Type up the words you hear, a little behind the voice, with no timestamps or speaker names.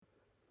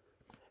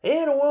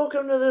And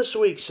welcome to this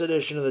week's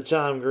edition of the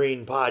Tom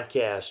Green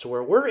Podcast,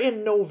 where we're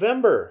in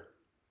November,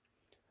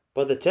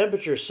 but the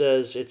temperature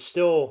says it's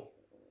still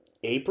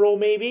April,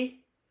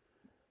 maybe?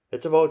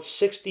 It's about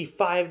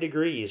 65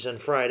 degrees on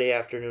Friday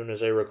afternoon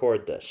as I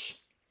record this.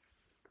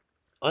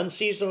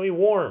 Unseasonably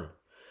warm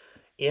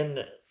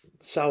in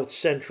south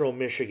central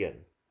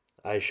Michigan,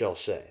 I shall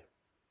say.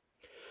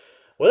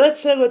 With that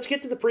said, let's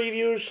get to the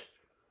previews.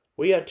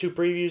 We got two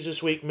previews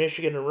this week,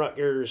 Michigan and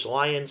Rutgers,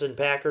 Lions and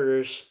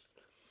Packers.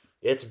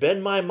 It's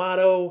been my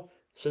motto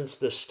since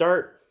the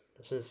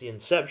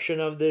inception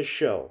of this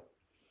show.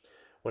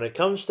 When it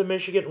comes to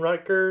Michigan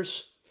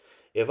Rutgers,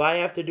 if I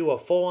have to do a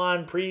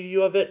full-on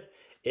preview of it,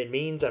 it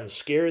means I'm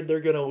scared they're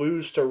going to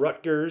lose to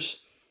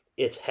Rutgers.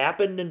 It's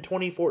happened in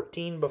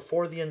 2014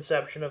 before the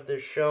inception of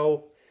this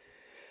show.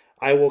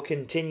 I will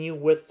continue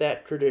with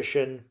that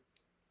tradition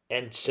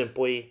and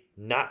simply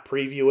not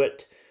preview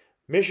it.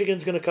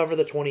 Michigan's going to cover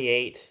the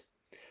 28.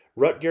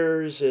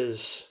 Rutgers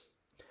is,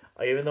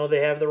 even though they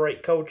have the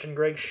right coach in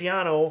Greg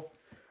Schiano,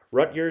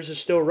 Rutgers is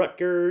still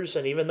Rutgers,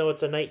 and even though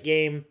it's a night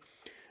game,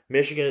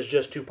 Michigan is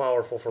just too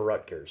powerful for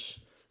Rutgers.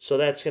 So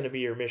that's going to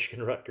be your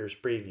Michigan-Rutgers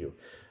preview.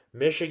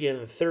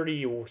 Michigan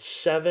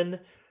 37,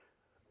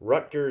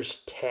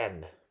 Rutgers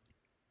 10.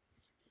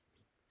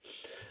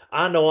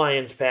 On to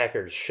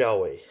Lions-Packers,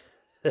 shall we?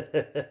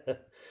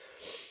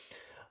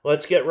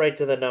 Let's get right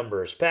to the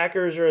numbers.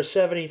 Packers are a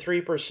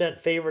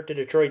 73% favorite to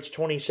Detroit's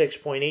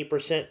 26.8%,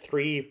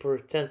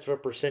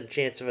 0.3%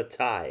 chance of a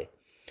tie.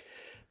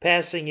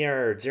 Passing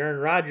yards, Aaron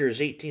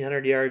Rodgers,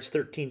 1,800 yards,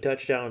 13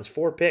 touchdowns,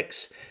 4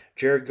 picks.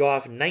 Jared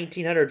Goff,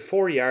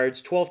 1,904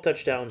 yards, 12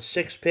 touchdowns,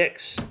 6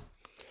 picks.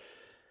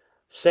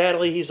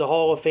 Sadly, he's a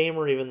Hall of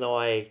Famer, even though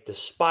I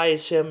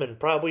despise him and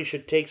probably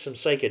should take some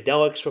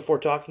psychedelics before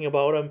talking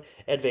about him.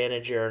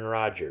 Advantage Aaron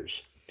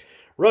Rodgers.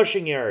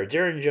 Rushing yards,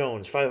 Aaron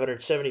Jones,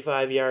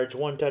 575 yards,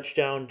 1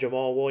 touchdown.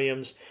 Jamal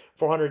Williams,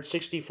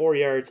 464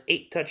 yards,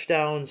 8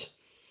 touchdowns.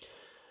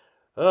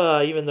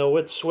 Even though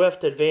with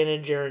Swift,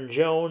 advantage Aaron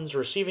Jones.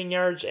 Receiving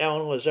yards,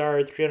 Allen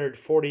Lazard,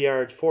 340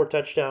 yards, 4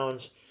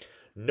 touchdowns.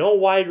 No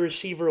wide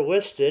receiver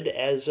listed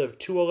as of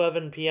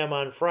 2:11 p.m.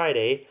 on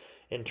Friday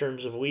in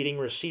terms of leading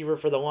receiver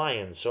for the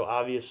Lions, so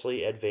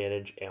obviously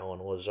advantage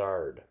Allen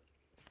Lazard.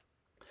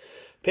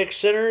 Pick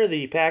center,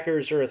 the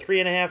Packers are a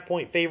 3.5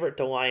 point favorite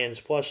to Lions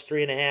plus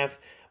 3.5,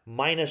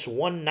 minus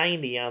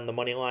 190 on the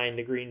money line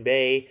to Green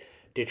Bay.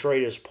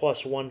 Detroit is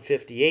plus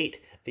 158.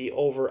 The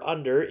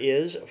over-under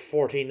is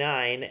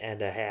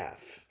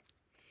 49.5.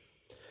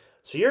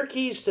 So your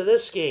keys to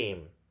this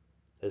game,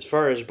 as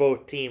far as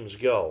both teams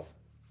go.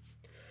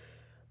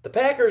 The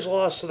Packers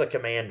lost to the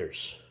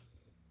Commanders.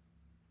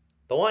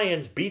 The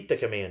Lions beat the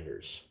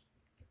Commanders.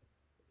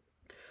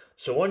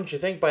 So wouldn't you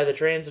think by the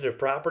transitive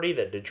property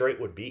that Detroit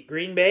would beat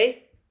Green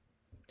Bay?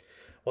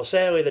 Well,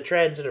 sadly, the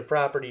transitive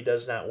property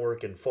does not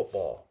work in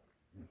football.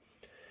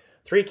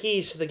 3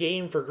 keys to the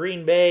game for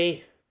Green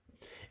Bay.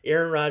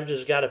 Aaron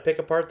Rodgers got to pick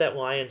apart that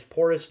Lions'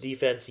 porous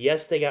defense.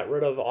 Yes, they got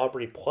rid of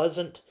Aubrey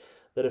Pleasant,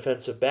 the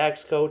defensive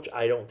backs coach.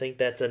 I don't think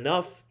that's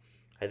enough.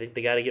 I think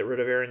they got to get rid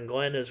of Aaron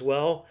Glenn as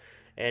well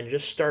and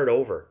just start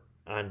over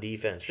on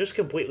defense. Just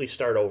completely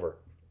start over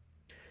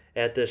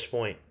at this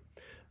point.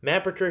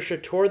 Matt Patricia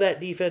tore that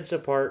defense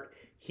apart.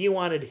 He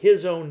wanted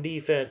his own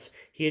defense.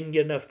 He didn't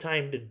get enough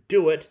time to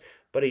do it,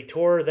 but he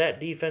tore that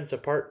defense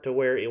apart to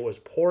where it was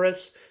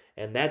porous,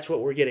 and that's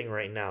what we're getting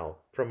right now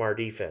from our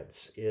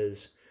defense,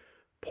 is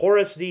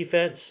porous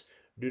defense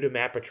due to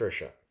Matt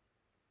Patricia.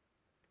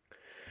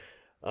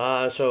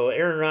 So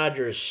Aaron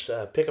Rodgers,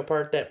 pick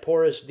apart that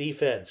porous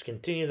defense.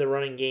 Continue the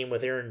running game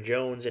with Aaron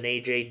Jones and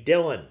A.J.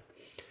 Dillon.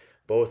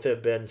 Both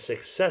have been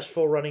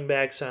successful running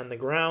backs on the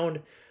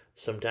ground.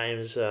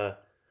 Sometimes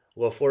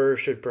LaFleur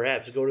should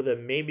perhaps go to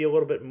them maybe a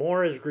little bit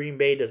more, as Green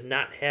Bay does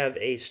not have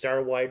a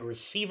star wide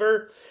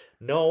receiver.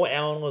 No,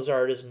 Allen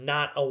Lazard is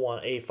not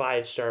a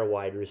 5-star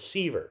wide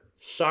receiver.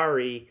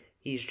 Sorry,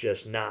 he's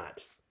just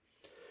not.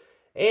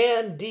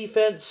 And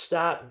defense,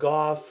 stop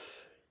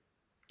Goff.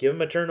 Give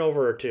him a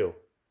turnover or 2.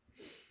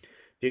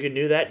 If you can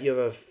do that, you have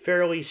a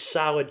fairly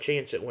solid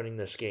chance at winning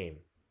this game.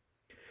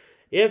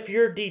 If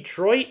you're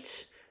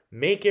Detroit,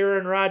 make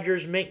Aaron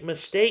Rodgers make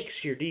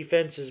mistakes. Your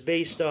defense is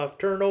based off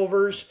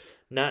turnovers,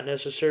 not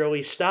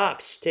necessarily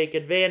stops. Take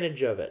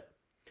advantage of it.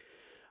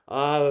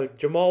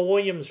 Jamal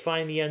Williams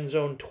find the end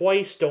zone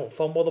twice. Don't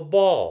fumble the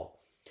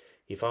ball.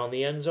 He found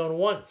the end zone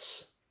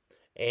once.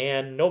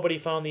 And nobody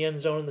found the end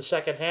zone in the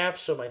second half.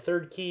 So my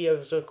third key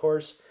is, of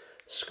course,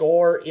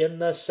 score in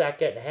the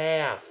second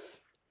half.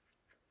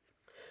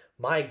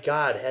 My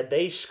God, had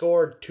they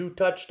scored 2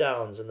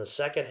 touchdowns in the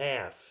second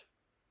half,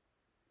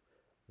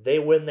 they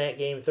win that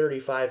game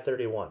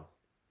 35-31.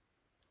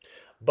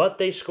 But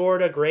they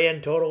scored a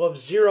grand total of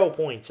 0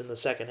 points in the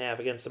second half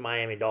against the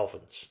Miami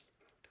Dolphins.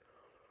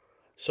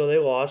 So they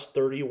lost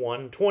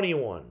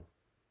 31-21.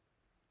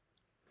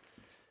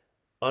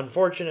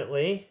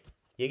 Unfortunately,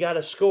 you got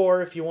to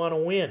score if you want to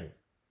win.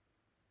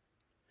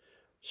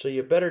 So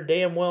you better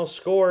damn well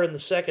score in the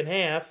second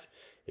half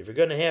if you're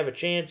going to have a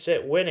chance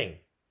at winning.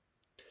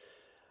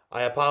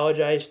 I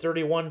apologize,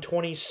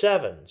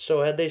 31-27.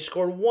 So had they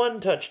scored one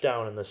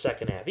touchdown in the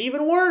second half,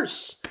 even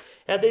worse,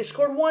 had they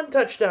scored one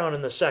touchdown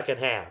in the second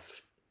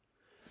half,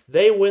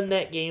 they win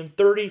that game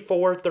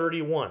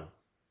 34-31.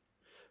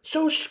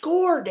 So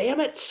score, damn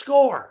it,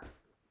 score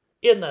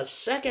in the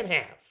second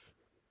half.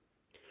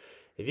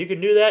 If you can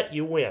do that,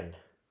 you win.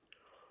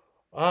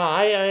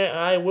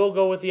 I will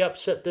go with the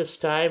upset this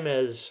time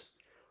as,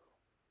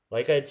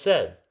 like I'd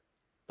said,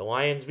 the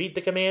Lions beat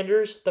the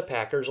Commanders, the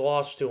Packers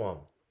lost to them.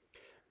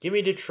 Give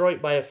me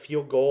Detroit by a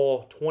field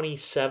goal,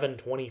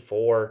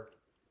 27-24.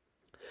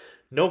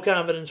 No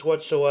confidence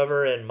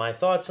whatsoever, and my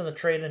thoughts on the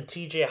trade in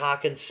TJ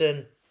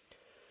Hockenson.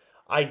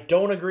 I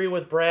don't agree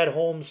with Brad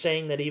Holmes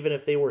saying that even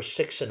if they were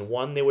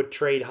 6-1, they would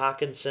trade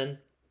Hockenson.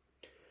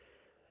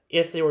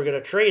 If they were going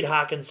to trade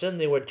Hockenson,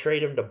 they would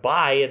trade him to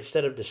buy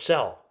instead of to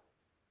sell.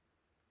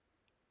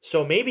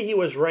 So maybe he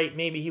was right,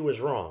 maybe he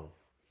was wrong.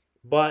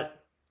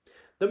 But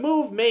the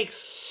move makes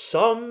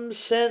some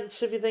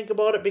sense if you think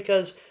about it,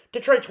 because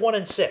Detroit's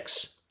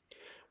 1-6.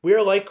 We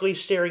are likely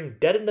staring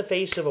dead in the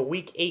face of a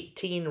Week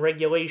 18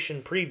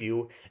 regulation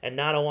preview and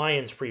not a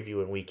Lions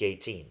preview in Week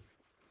 18.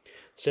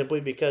 Simply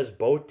because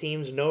both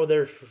teams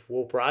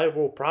will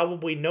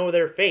probably know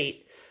their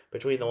fate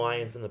between the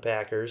Lions and the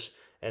Packers,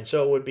 and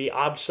so it would be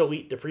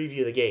obsolete to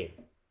preview the game.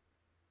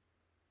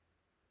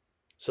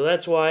 So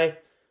that's why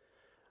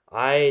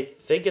I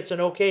think it's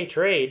an okay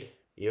trade,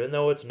 even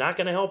though it's not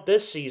going to help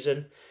this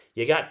season.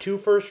 You got 2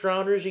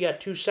 first-rounders, you got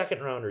 2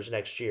 second-rounders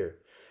next year.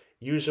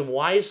 Use them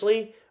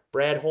wisely.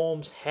 Brad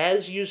Holmes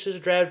has used his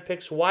draft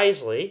picks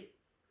wisely.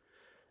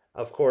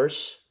 Of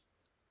course,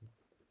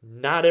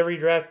 not every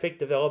draft pick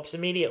develops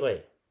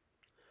immediately.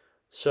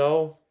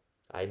 So,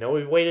 I know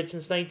we've waited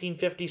since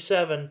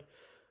 1957,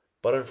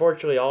 but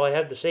unfortunately all I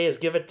have to say is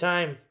give it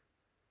time.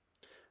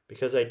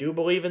 Because I do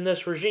believe in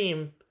this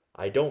regime,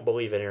 I don't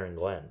believe in Aaron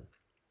Glenn.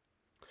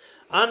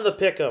 On to the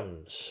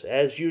pick'ems.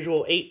 As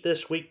usual, 8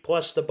 this week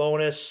plus the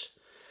bonus.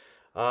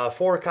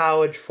 4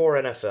 college, 4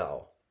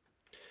 NFL.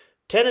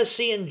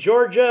 Tennessee and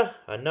Georgia,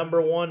 a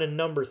number 1 and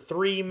number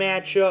 3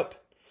 matchup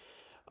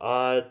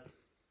at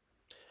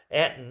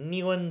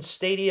Neyland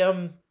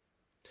Stadium.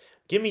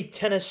 Give me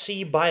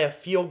Tennessee by a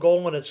field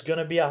goal, and it's going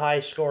to be a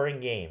high-scoring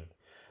game.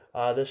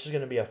 This is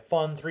going to be a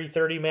fun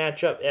 3:30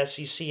 matchup,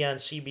 SEC on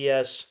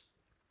CBS.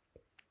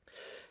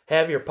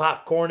 Have your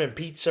popcorn and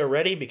pizza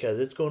ready because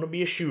it's going to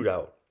be a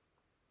shootout.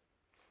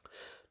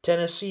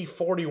 Tennessee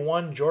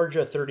 41,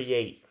 Georgia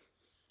 38.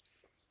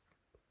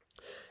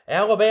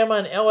 Alabama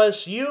and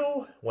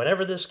LSU,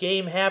 whenever this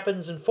game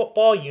happens in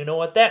football, you know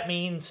what that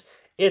means.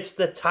 It's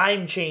the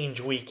time change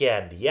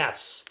weekend.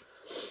 Yes.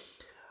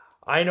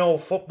 I know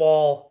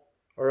football,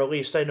 or at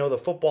least I know the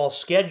football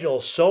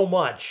schedule so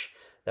much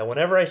that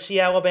whenever I see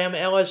Alabama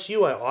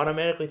LSU, I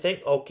automatically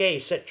think, okay,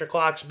 set your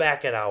clocks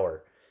back an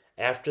hour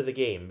after the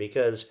game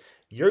because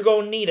you're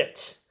going to need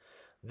it.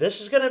 This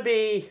is going to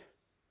be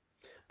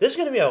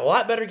a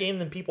lot better game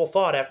than people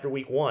thought after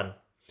week 1.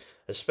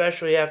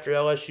 Especially after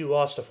LSU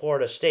lost to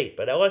Florida State.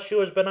 But LSU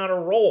has been on a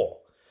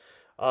roll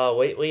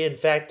lately, in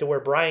fact, to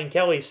where Brian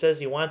Kelly says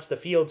he wants the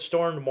field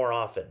stormed more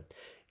often.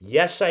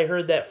 Yes, I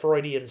heard that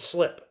Freudian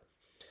slip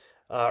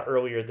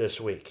earlier this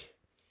week.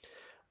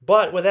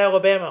 But with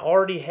Alabama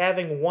already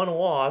having 1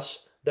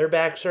 loss, their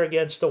backs are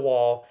against the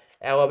wall.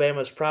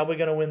 Alabama's probably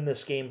going to win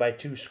this game by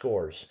 2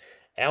 scores.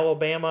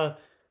 Alabama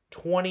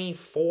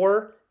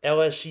 24,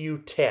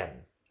 LSU 10.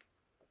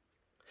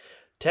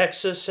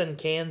 Texas and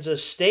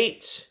Kansas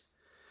State.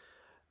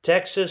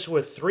 Texas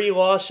with 3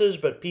 losses,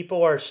 but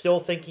people are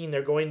still thinking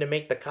they're going to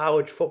make the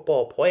college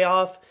football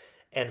playoff.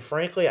 And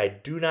frankly, I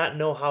do not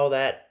know how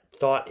that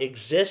thought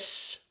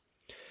exists.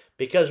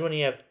 Because when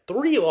you have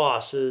 3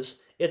 losses,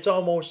 it's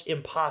almost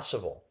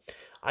impossible.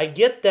 I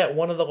get that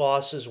one of the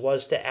losses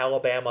was to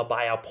Alabama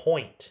by a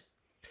point.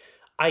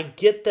 I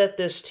get that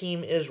this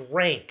team is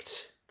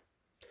ranked.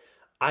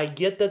 I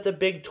get that the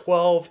Big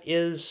 12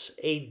 is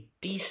a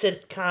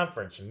decent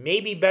conference,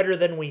 maybe better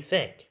than we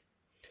think,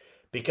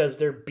 because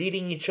they're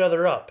beating each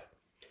other up.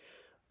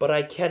 But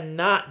I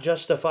cannot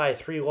justify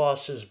 3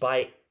 losses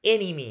by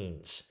any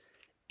means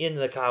in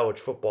the college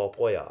football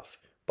playoff.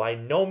 By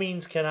no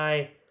means can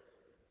I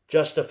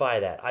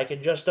justify that. I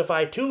can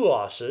justify 2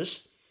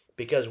 losses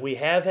because we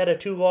have had a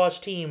 2-loss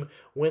team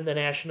win the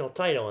national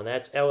title, and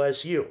that's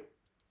LSU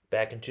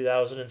back in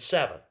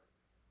 2007.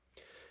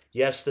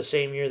 Yes, the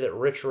same year that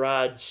Rich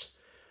Rod's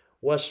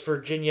West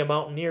Virginia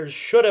Mountaineers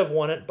should have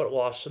won it, but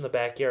lost in the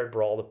backyard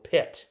brawl to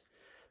Pitt.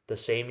 The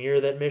same year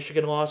that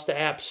Michigan lost to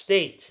App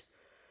State,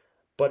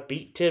 but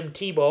beat Tim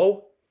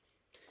Tebow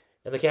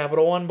in the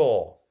Capital One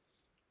Bowl.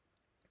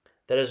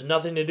 That has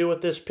nothing to do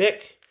with this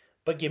pick,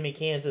 but give me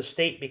Kansas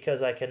State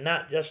because I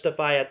cannot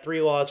justify a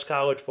 3-loss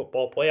college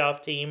football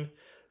playoff team,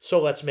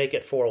 so let's make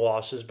it 4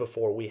 losses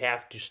before we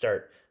have to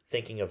start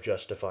thinking of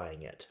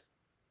justifying it.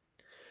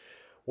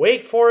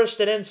 Wake Forest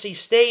and NC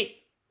State.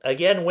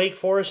 Again, Wake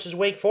Forest is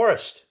Wake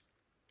Forest.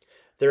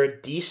 They're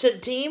a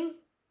decent team.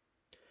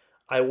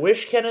 I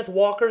wish Kenneth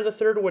Walker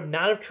III would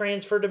not have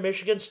transferred to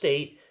Michigan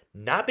State.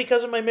 Not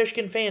because of my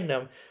Michigan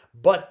fandom,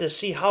 but to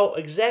see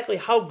exactly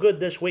how good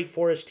this Wake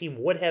Forest team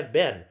would have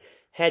been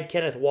had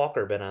Kenneth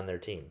Walker been on their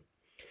team.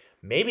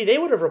 Maybe they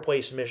would have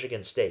replaced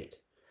Michigan State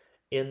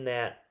in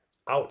that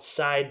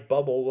outside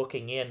bubble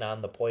looking in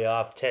on the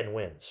playoff 10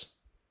 wins.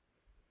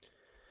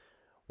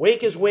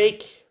 Wake is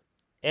Wake.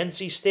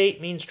 NC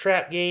State means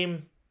trap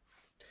game.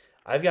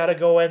 I've got to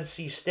go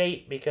NC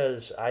State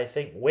because I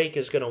think Wake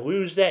is going to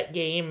lose that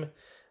game.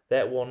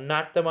 That will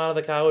knock them out of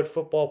the college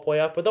football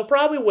playoff, but they'll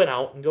probably win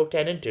out and go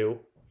 10-2.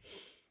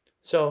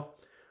 So,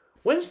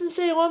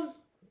 Winston-Salem,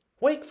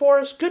 Wake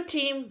Forest, good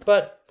team,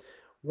 but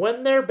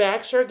when their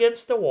backs are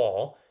against the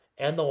wall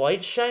and the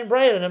lights shine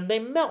bright on them, they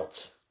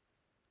melt.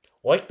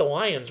 Like the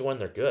Lions when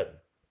they're good.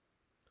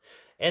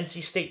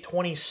 NC State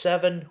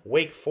 27,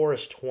 Wake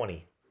Forest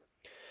 20.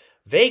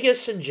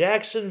 Vegas and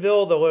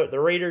Jacksonville, the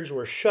Raiders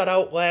were shut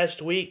out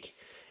last week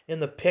in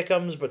the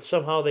pick'ems, but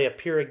somehow they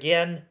appear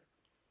again.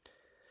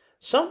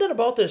 Something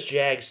about this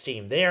Jags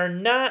team. They are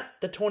not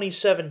the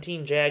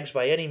 2017 Jags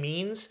by any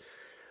means,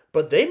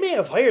 but they may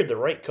have hired the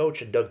right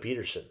coach in Doug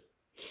Peterson.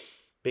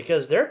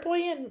 Because they're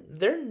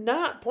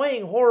not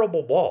playing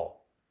horrible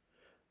ball.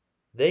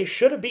 They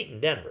should have beaten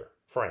Denver,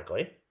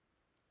 frankly.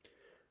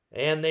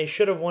 And they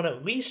should have won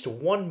at least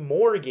one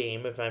more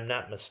game, if I'm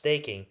not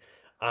mistaken,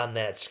 on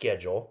that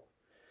schedule.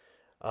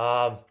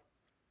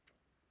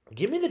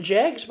 Give me the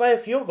Jags by a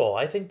field goal.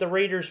 I think the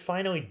Raiders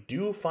finally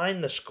do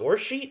find the score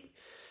sheet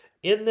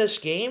in this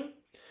game,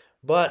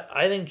 but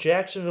I think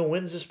Jacksonville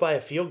wins this by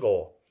a field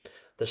goal.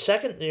 The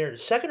second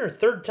or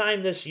third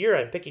time this year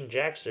I'm picking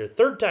Jacksonville.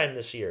 Third time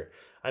this year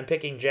I'm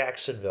picking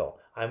Jacksonville.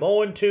 I'm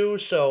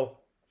 0-2, so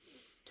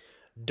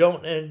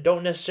don't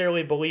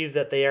necessarily believe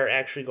that they are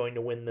actually going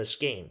to win this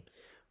game.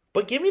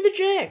 But give me the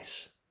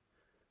Jags.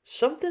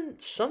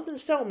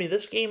 Something's telling me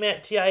this game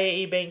at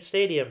TIAA Bank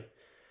Stadium,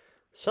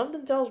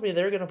 something tells me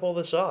they're going to pull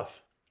this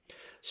off.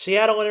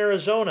 Seattle and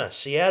Arizona.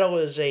 Seattle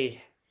is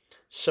a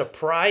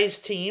surprise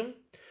team.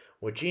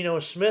 With Geno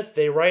Smith,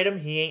 they write him.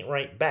 He ain't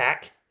right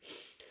back.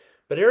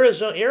 But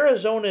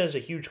Arizona is a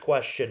huge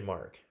question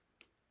mark.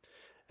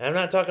 And I'm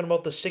not talking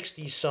about the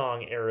 60s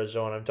song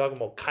Arizona. I'm talking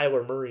about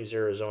Kyler Murray's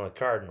Arizona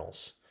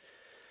Cardinals.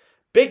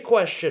 Big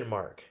question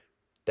mark.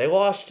 They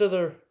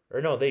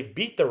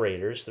beat the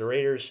Raiders. The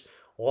Raiders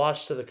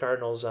lost to the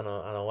Cardinals on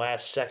a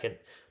last-second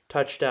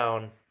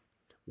touchdown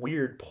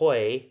weird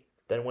play,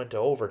 then went to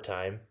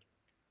overtime.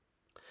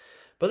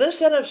 But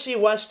this NFC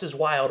West is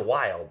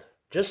wild,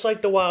 just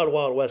like the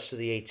Wild West of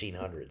the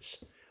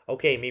 1800s.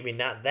 Okay, maybe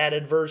not that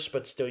adverse,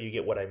 but still you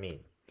get what I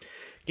mean.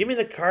 Give me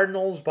the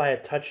Cardinals by a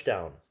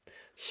touchdown.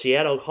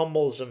 Seattle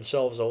humbles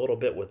themselves a little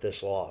bit with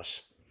this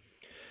loss.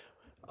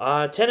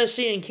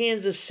 Tennessee and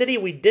Kansas City,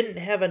 we didn't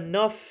have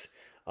enough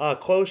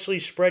closely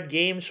spread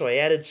games, so I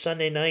added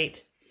Sunday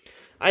night.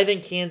 I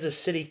think Kansas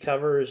City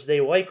covers. They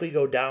likely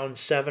go down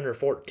 7 or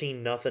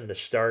 14-0 to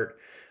start,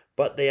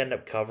 but they end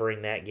up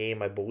covering that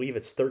game. I believe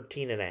it's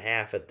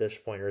 13.5 at this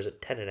point, or is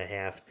it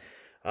 10.5?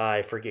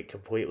 I forget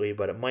completely,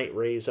 but it might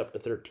raise up to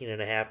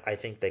 13.5. I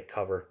think they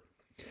cover.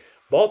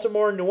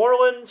 Baltimore and New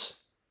Orleans.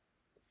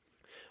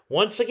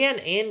 Once again,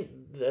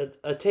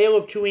 a tale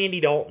of two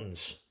Andy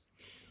Daltons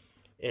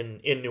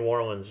in New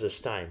Orleans this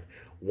time.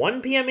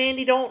 1 p.m.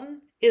 Andy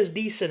Dalton is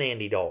decent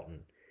Andy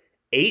Dalton.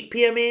 8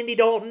 p.m. Andy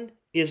Dalton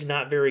is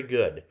not very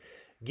good.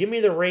 Give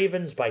me the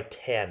Ravens by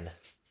 10.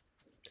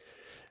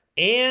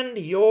 And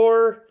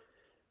your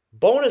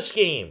bonus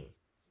game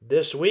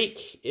this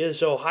week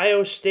is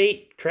Ohio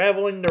State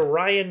traveling to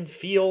Ryan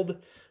Field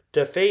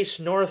to face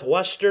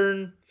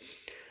Northwestern,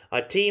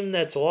 a team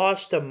that's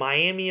lost to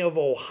Miami of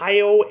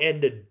Ohio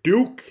and to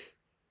Duke.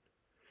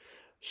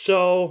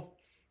 So,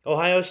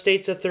 Ohio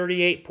State's a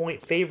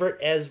 38-point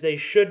favorite, as they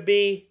should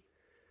be.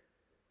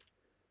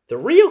 The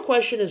real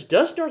question is,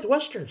 does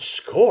Northwestern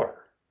score?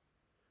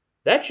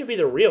 That should be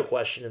the real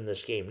question in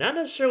this game. Not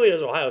necessarily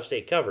does Ohio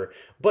State cover,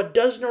 but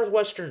does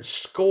Northwestern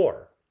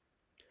score?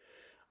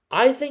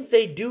 I think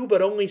they do,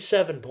 but only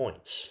 7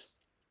 points.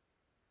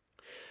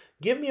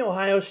 Give me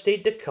Ohio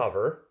State to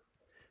cover,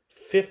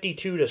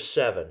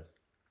 52-7.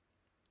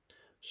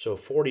 So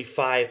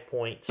 45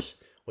 points,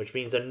 which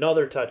means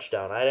another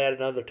touchdown. I'd add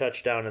another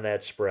touchdown in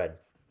that spread.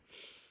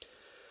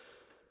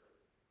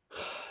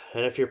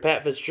 And if you're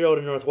Pat Fitzgerald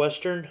in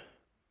Northwestern,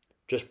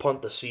 just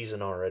punt the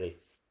season already.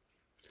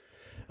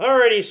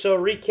 Alrighty, so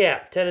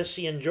recap.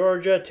 Tennessee and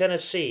Georgia,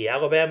 Tennessee.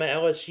 Alabama,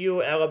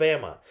 LSU,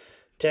 Alabama.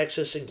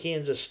 Texas and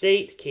Kansas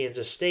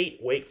State,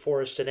 Wake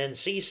Forest and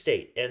NC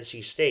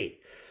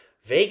State.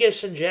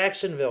 Vegas and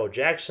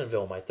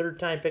Jacksonville. My third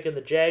time picking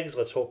the Jags.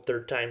 Let's hope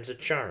third time's a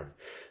charm.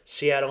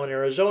 Seattle and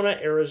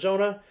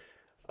Arizona.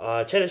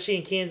 Tennessee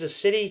and Kansas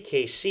City,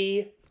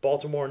 KC.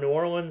 Baltimore, New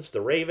Orleans,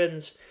 the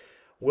Ravens.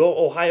 Will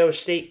Ohio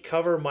State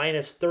cover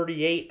minus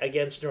 38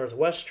 against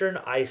Northwestern?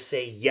 I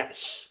say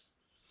yes.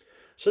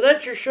 So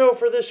that's your show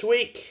for this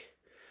week.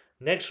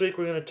 Next week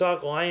we're going to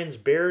talk Lions,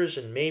 Bears,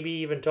 and maybe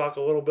even talk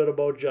a little bit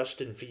about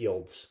Justin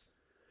Fields.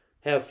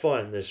 Have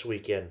fun this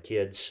weekend,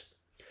 kids.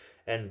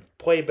 And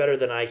play better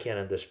than I can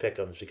in this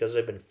pick'ems because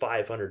I've been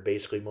 500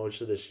 basically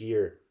most of this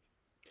year.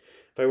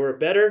 If I were a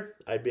better,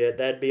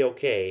 that'd be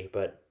okay,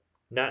 but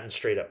not in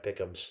straight up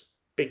pick'ems.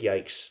 Big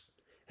yikes.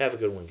 Have a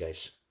good one,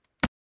 guys.